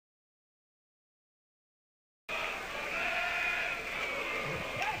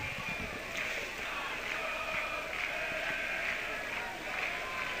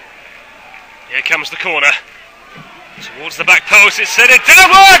comes the corner. Towards the back post, it's sent it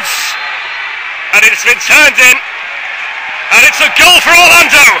downwards! And it's been turned in. And it's a goal for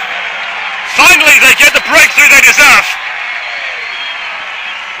Orlando! Finally they get the breakthrough they deserve.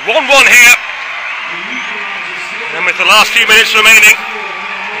 1-1 here. And with the last few minutes remaining,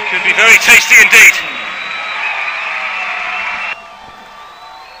 it could be very tasty indeed.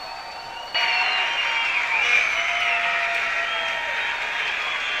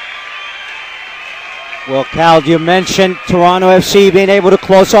 Well, Cal, you mentioned Toronto FC being able to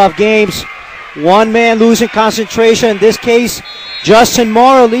close off games. One man losing concentration. In this case, Justin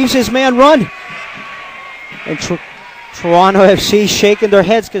Morrow leaves his man run. And Toronto FC shaking their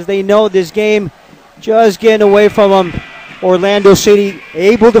heads because they know this game just getting away from them. Orlando City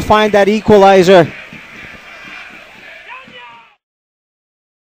able to find that equalizer.